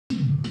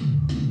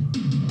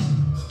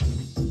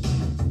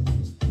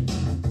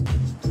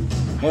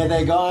Hey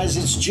there guys,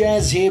 it's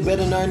Jazz here,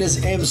 better known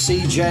as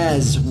MC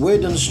Jazz.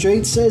 Word on the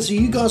street says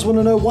you guys want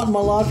to know what my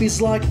life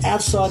is like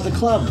outside the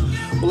club.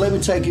 Well, let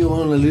me take you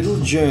on a little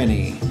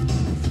journey.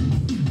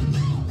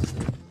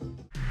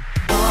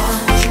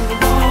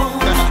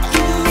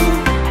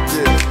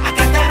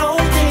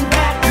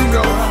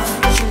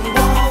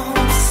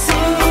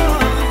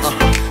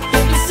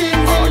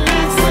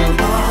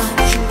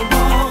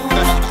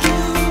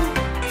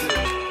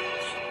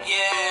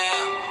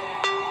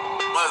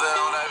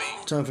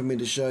 Time for me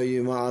to show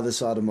you my other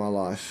side of my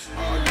life.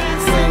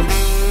 Yeah.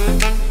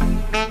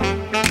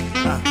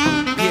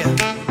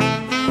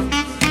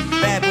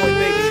 Bad boy,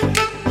 baby.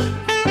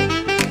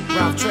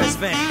 Ralph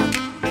Tresvant.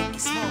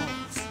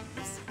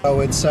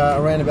 Oh, it's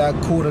around about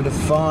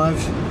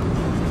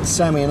 4:45.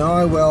 Sammy and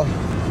I, well,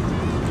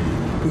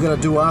 we got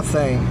to do our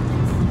thing.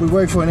 We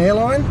work for an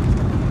airline,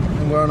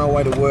 and we're on our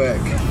way to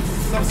work.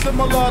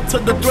 Similar to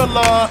the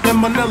Thriller in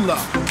Manila.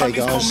 Hey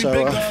guys,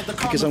 so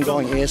because I'm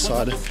going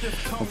airside,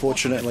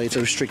 unfortunately it's a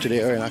restricted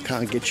area and I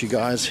can't get you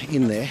guys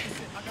in there.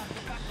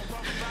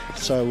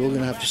 So we're going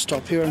to have to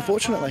stop here,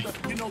 unfortunately.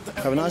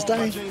 Have a nice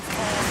day.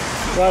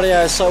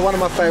 Rightio, so one of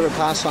my favourite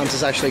pastimes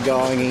is actually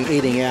going and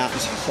eating out.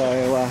 So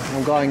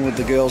I'm going with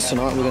the girls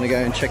tonight. We're going to go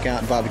and check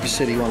out Barbecue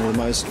City, one of the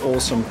most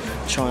awesome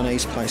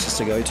Chinese places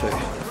to go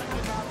to.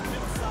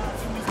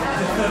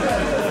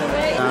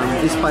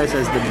 This place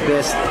has the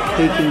best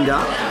Peking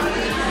duck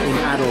in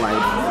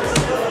Adelaide.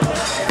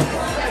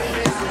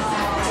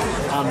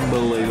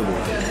 Unbelievable.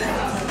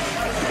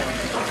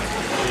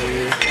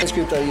 This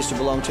group that I used to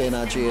belong to,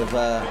 NRG,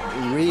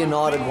 have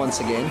reunited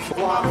once again.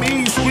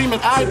 Me screaming,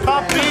 I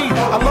poppy.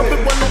 I love it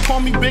when they call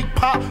me Big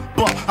Pop,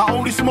 but I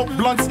only smoke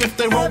blunts if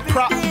they roll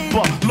prop.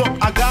 But look,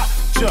 I got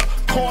you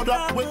caught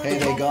up with. Hey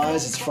there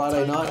guys, it's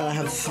Friday night and I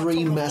have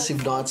 3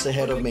 massive nights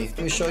ahead of me.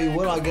 Let me show you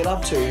what I get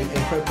up to in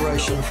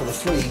preparation for the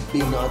 3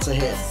 big nights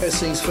ahead. First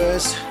things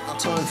first,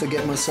 time to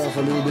get myself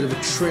a little bit of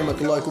a trim at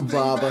the local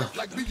barber.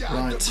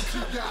 Right,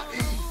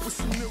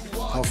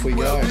 off we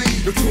go.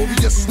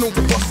 Notorious, no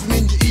bustin'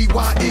 in your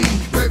EYE.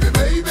 Baby,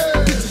 baby,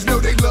 bitches know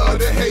they love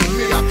to hate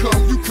me. How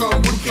come you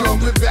come with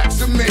coming back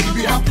to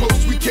maybe? How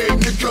close we came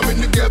to coming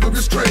together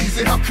is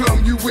crazy. How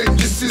come you and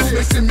your sis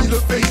make similar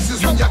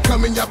faces? When y'all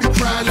come and y'all be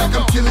crying like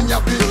I'm killing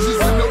y'all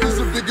bitches. I know there's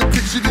a bigger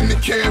picture than the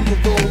camera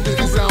roll.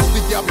 Cause I don't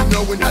think y'all be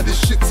knowing how this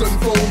shit's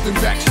unfolding.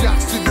 Back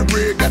shots to the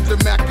rear, got the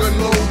Mac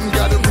unloading.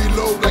 Gotta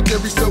reload like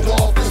every so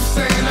often.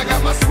 Saying I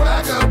got my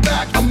swagger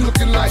back. I'm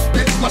looking like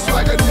bitch, my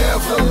swagger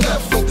never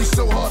left. Don't be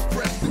so hard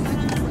pressed.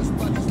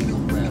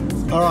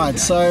 Alright,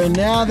 so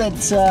now that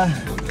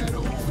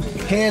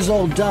hair's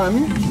all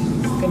done,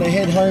 gonna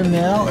head home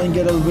now and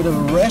get a little bit of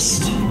a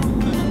rest. A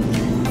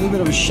little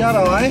bit of a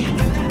shut-eye.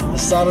 The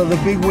start of the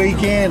big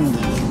weekend.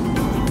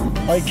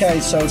 Okay,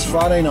 so it's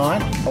Friday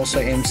night, also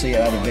MC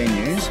at other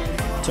venues.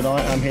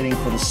 Tonight I'm heading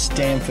for the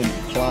Stanford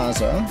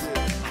Plaza.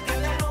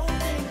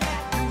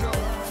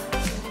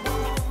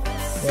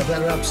 Well,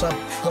 that wraps up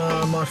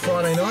my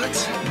Friday night.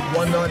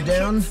 1 night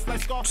down,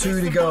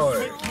 2 to go.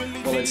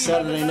 Well, it's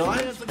Saturday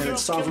night and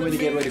it's time for me to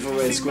get ready for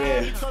Red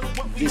Square.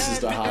 This is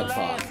the hard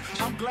part.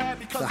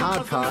 The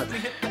hard part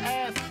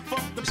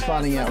is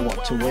finding out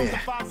what to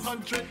wear. I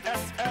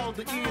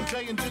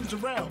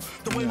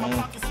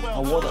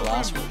wore it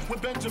last week.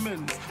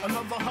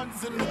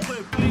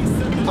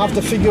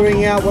 After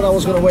figuring out what I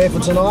was going to wear for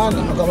tonight,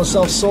 I got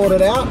myself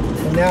sorted out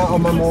and now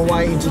I'm on my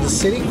way into the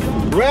city.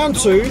 Round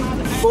 2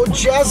 for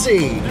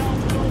Jazzy.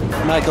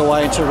 Make our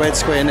way into Red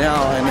Square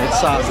now and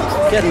it's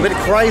getting a bit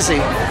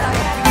crazy.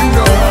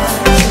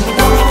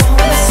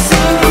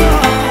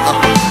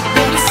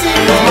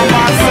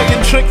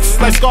 Tricks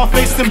like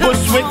Scarface and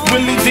Bushwick,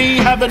 Willie D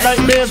having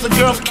nightmares, the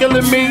girl's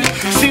killing me.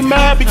 She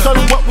mad because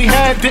what we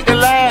had didn't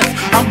last.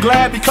 I'm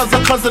glad because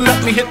her cousin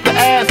let me hit the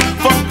ass.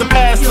 Fuck the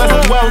past,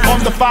 let's dwell on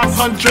the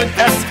 500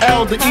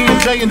 SL, the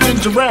E&J and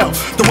ginger ale.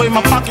 The way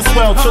my pockets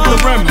swell to the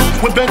rim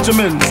with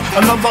Benjamins.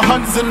 Another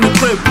hunt's in the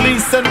crib,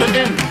 please send it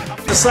in.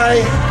 To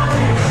say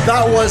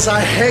that was a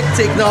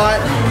hectic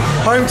night.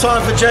 Home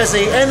time for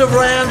Jazzy, end of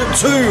round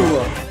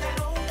 2.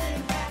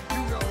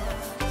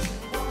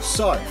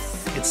 So,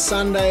 it's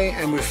Sunday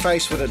and we're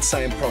faced with that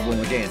same problem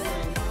again.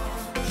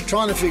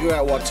 Trying to figure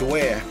out what to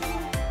wear.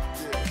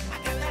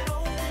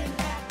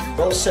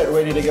 All set,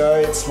 ready to go.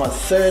 It's my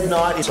 3rd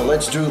night, so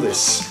let's do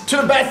this. To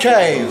the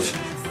Batcave!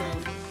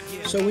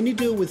 So when you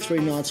deal with 3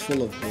 nights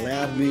full of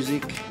loud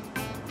music,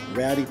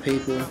 rowdy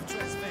people,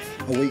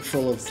 a week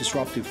full of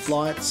disruptive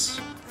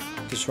flights,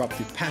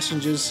 disruptive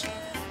passengers,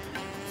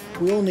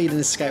 we all need an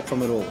escape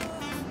from it all.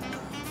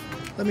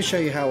 Let me show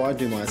you how I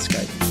do my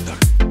escape.